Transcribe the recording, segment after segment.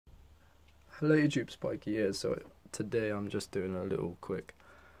Hello YouTube, Spiky here. So today I'm just doing a little quick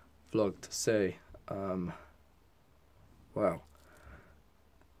vlog to say, wow,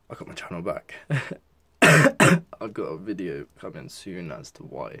 I got my channel back. I've got a video coming soon as to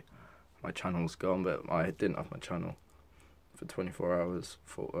why my channel's gone, but I didn't have my channel for 24 hours,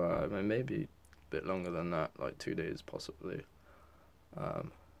 for maybe a bit longer than that, like 2 days possibly,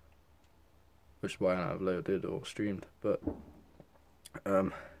 which is why I haven't uploaded or streamed, but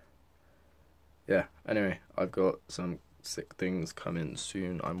yeah, anyway, I've got some sick things coming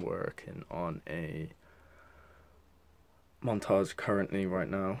soon. I'm working on a montage currently right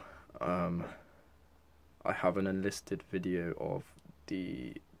now. I have an enlisted video of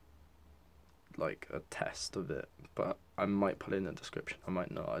a test of it, but I might put it in the description, I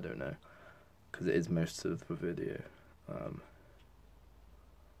might not, I don't know, because it is most of the video. But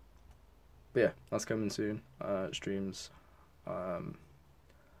yeah, that's coming soon. Streams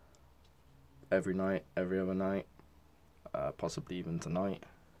every night, every other night, possibly even tonight.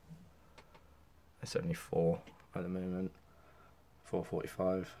 It's only 4 at the moment,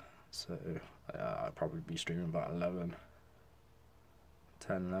 4:45, so I'll probably be streaming about 11,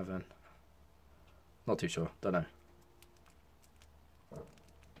 10, 11, not too sure, don't know.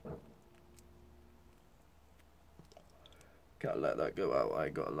 Gotta let that go out, I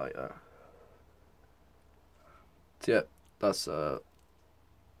gotta light that. So yeah,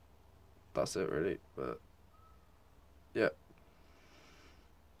 that's it really, but yeah,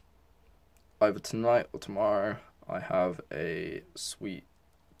 either tonight or tomorrow I have a sweet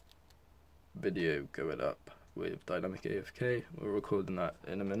video going up with Dynamic AFK. We're recording that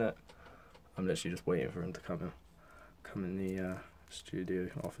in a minute. I'm literally just waiting for him to come in the studio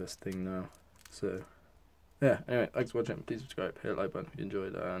office thing now. So yeah, anyway, thanks for watching. Please subscribe, hit the like button if you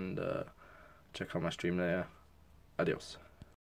enjoyed, and check out my stream later. Adios.